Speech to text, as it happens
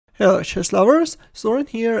Hello chess lovers, Soren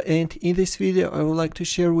here, and in this video I would like to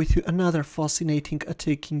share with you another fascinating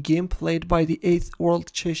attacking game played by the 8th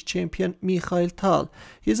world chess champion Mikhail Tal.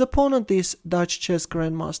 His opponent is Dutch chess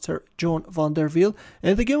grandmaster John van der Wiel,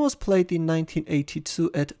 and the game was played in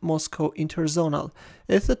 1982 at Moscow Interzonal.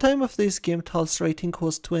 At the time of this game, Tal's rating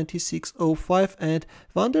was 2605 and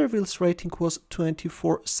van der Wiel's rating was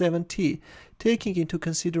 2470. Taking into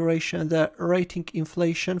consideration the rating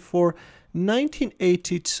inflation for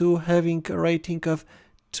 1982, having a rating of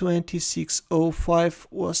 2605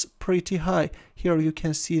 was pretty high. Here you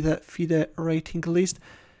can see the FIDE rating list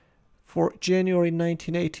for January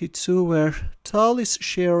 1982, where Tal is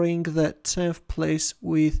sharing the 10th place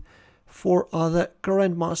with 4 other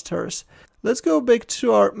grandmasters. Let's go back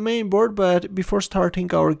to our main board, but before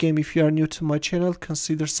starting our game, if you are new to my channel,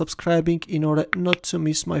 consider subscribing in order not to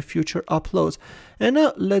miss my future uploads. And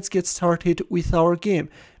now let's get started with our game.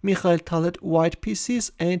 Mikhail Tal had white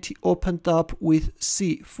pieces and he opened up with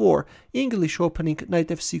c4. English opening knight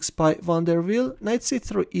f6 by van der Wiel, knight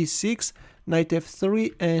c3 e6, knight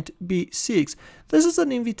f3 and b6. This is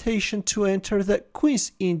an invitation to enter the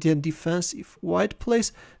Queen's Indian defense if white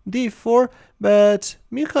plays d4, but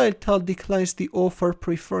Mikhail Tal declines the offer,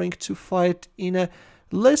 preferring to fight in a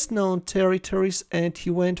less known territories, and he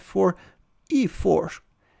went for e4,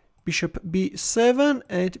 bishop b7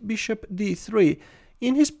 and bishop d3.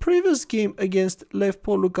 In his previous game against Lev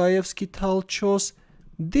Polugaevsky, Tal chose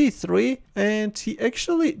d3 and he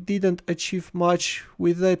actually didn't achieve much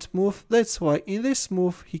with that move. That's why in this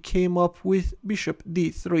move he came up with bishop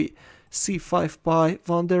d3, c5 by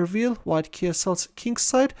van der Wiel, white castles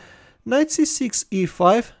kingside, knight c6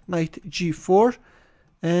 e5, knight g4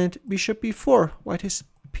 and bishop e4. White is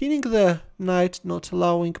pinning the knight, not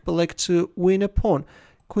allowing black to win a pawn.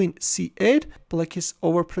 Queen c8, black is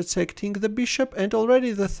overprotecting the bishop and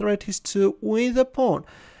already the threat is to win the pawn.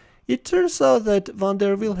 It turns out that van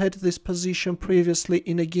der Wiel had this position previously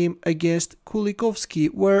in a game against Kulikovsky,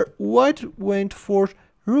 where white went for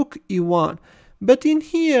rook e1. But in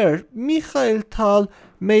here, Mikhail Tal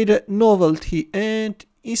made a novelty, and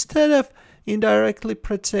instead of indirectly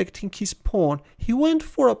protecting his pawn, he went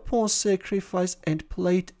for a pawn sacrifice and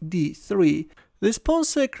played d3. This pawn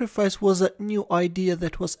sacrifice was a new idea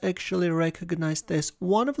that was actually recognized as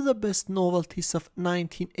one of the best novelties of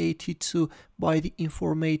 1982 by the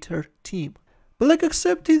Informator team. Black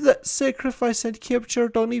accepted the sacrifice and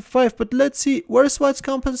captured on e5, but let's see, where's white's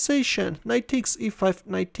compensation? Knight takes e5,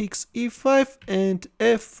 knight takes e5 and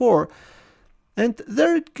f4. And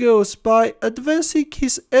there it goes. By advancing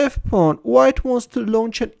his f-pawn, white wants to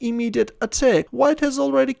launch an immediate attack. White has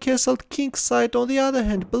already castled kingside. On the other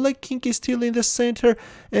hand, black king is still in the center,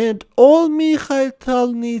 and all Mikhail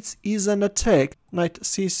Tal needs is an attack. Knight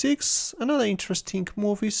c6, another interesting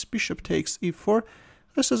move is bishop takes e4.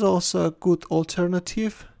 This is also a good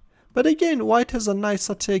alternative. But again, white has a nice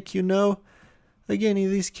attack, you know. Again, in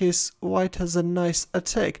this case, white has a nice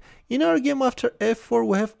attack. In our game after f4,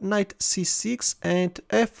 we have knight c6 and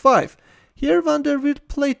f5. Here van der Wiel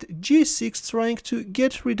played g6, trying to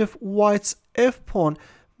get rid of white's f-pawn,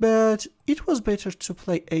 but it was better to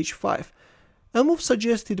play h5. A move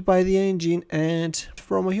suggested by the engine, and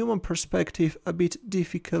from a human perspective, a bit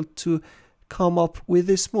difficult to come up with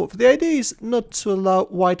this move. The idea is not to allow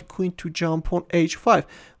white queen to jump on h5,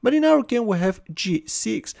 but in our game we have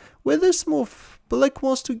g6. With this move, black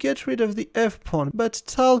wants to get rid of the f-pawn, but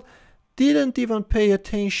Tal didn't even pay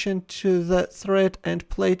attention to the threat and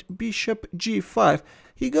played bishop g5.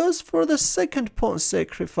 He goes for the second pawn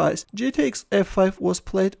sacrifice. G takes f5 was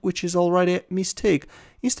played, which is already a mistake.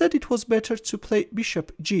 Instead, it was better to play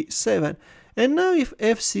bishop g7. And now if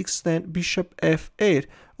f6, then bishop f8.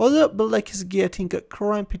 Although black is getting a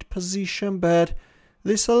cramped position, but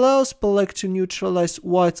this allows black to neutralize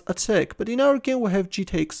white's attack. But in our game we have g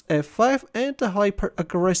takes f5 and a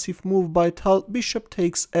hyper-aggressive move by Tal, bishop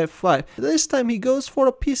takes f5. This time he goes for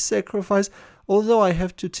a piece sacrifice, although I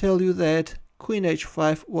have to tell you that queen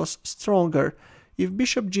h5 was stronger. If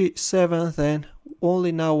bishop g7, then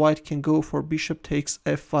only now white can go for bishop takes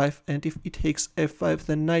f5, and if it takes f5,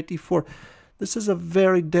 then knight e4. This is a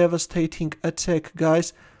very devastating attack,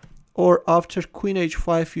 guys. Or after queen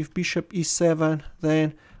h5, if bishop e7,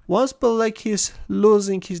 then once black is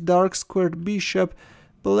losing his dark squared bishop,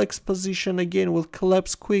 black's position again will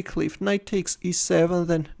collapse quickly. If knight takes e7,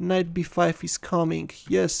 then knight b5 is coming.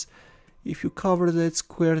 Yes, if you cover that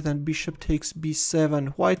square, then bishop takes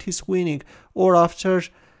b7, white is winning. Or after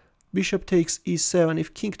bishop takes e7,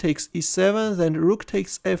 if king takes e7, then rook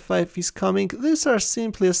takes f5 is coming. These are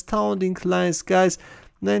simply astounding lines, guys.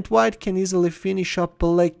 And white can easily finish up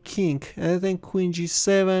black king, and then queen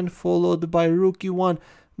g7 followed by rook e1.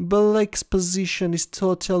 black's position is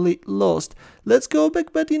totally lost. Let's go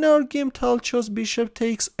back, but in our game Tal chose bishop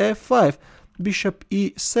takes f5, bishop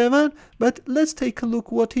e7, but let's take a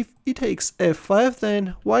look. What if he takes f5?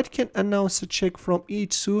 Then white can announce a check from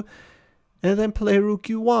e2 and then play rook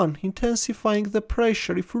e1, intensifying the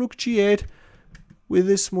pressure. If rook g8, with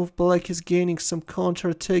this move black is gaining some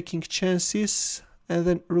counter-attacking chances, and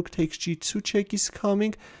then rook takes g2 check is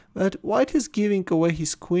coming, but white is giving away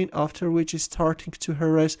his queen, after which is starting to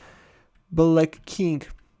harass black king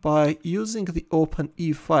by using the open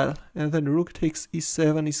e file, and then rook takes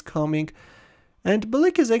e7 is coming, and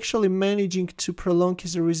black is actually managing to prolong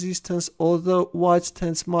his resistance, although white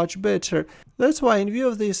stands much better. That's why in view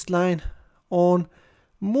of this line, on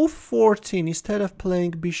move 14, instead of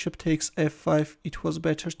playing bishop takes f5, it was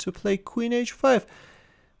better to play queen h5,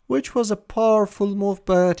 which was a powerful move,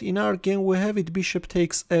 but in our game we have it bishop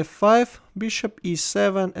takes f5, bishop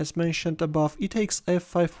e7, as mentioned above, e takes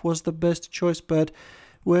f5 was the best choice, but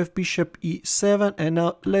we have bishop e7, and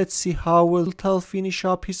now let's see how will Tal finish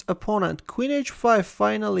up his opponent. Queen h5,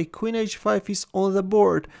 finally, queen h5 is on the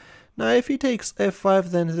board. Now if he takes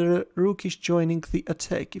f5, then the rook is joining the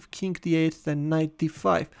attack. If king d8, then knight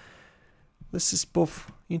d5. This is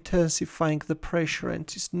both intensifying the pressure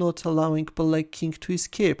and is not allowing black king to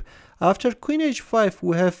escape. After queen h5,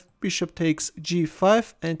 we have bishop takes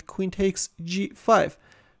g5 and queen takes g5.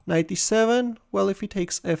 Knight e7, well, if he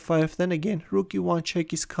takes f5, then again rook e1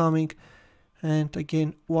 check is coming, and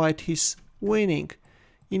again white is winning.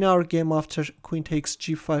 In our game, after queen takes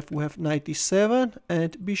g5, we have knight e7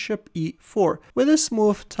 and bishop e4. With this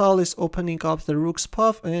move, Tal is opening up the rook's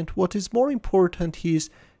path, and what is more important, he is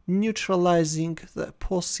neutralizing the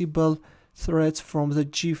possible threats from the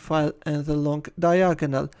g file and the long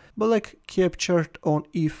diagonal. Black captured on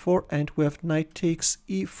e4, and we have knight takes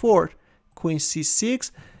e4, queen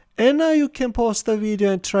c6, and now you can pause the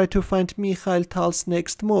video and try to find Mikhail Tal's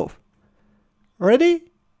next move. Ready?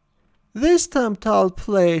 This time Tal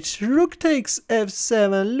played rook takes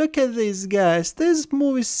f7. Look at this, guys. This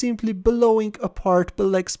move is simply blowing apart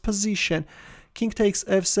black's position. King takes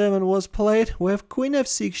f7 was played. We have queen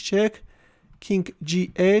f6 check, king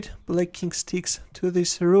g8. Black king sticks to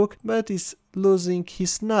this rook, but is losing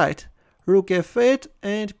his knight. Rook f8,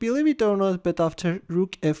 and believe it or not, but after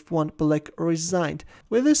rook f1, black resigned.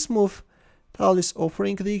 With this move, Tal is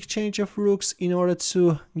offering the exchange of rooks in order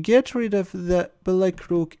to get rid of the black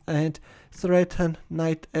rook and threaten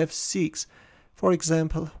knight f6. For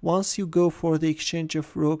example, once you go for the exchange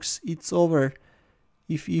of rooks, it's over.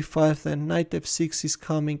 If e5, then knight f6 is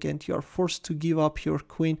coming and you are forced to give up your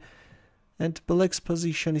queen, and black's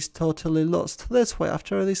position is totally lost. That's why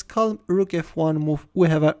after this calm rook f1 move, we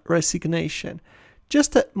have a resignation.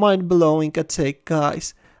 Just a mind-blowing attack,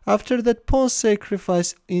 guys. After that pawn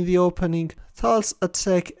sacrifice in the opening, Tal's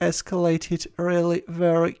attack escalated really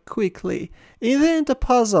very quickly. In the end, a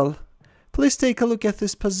puzzle. Please take a look at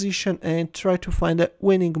this position and try to find a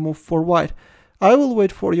winning move for white. I will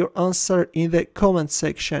wait for your answer in the comment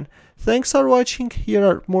section. Thanks for watching. Here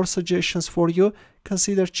are more suggestions for you.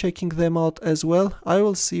 Consider checking them out as well. I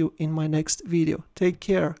will see you in my next video. Take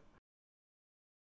care.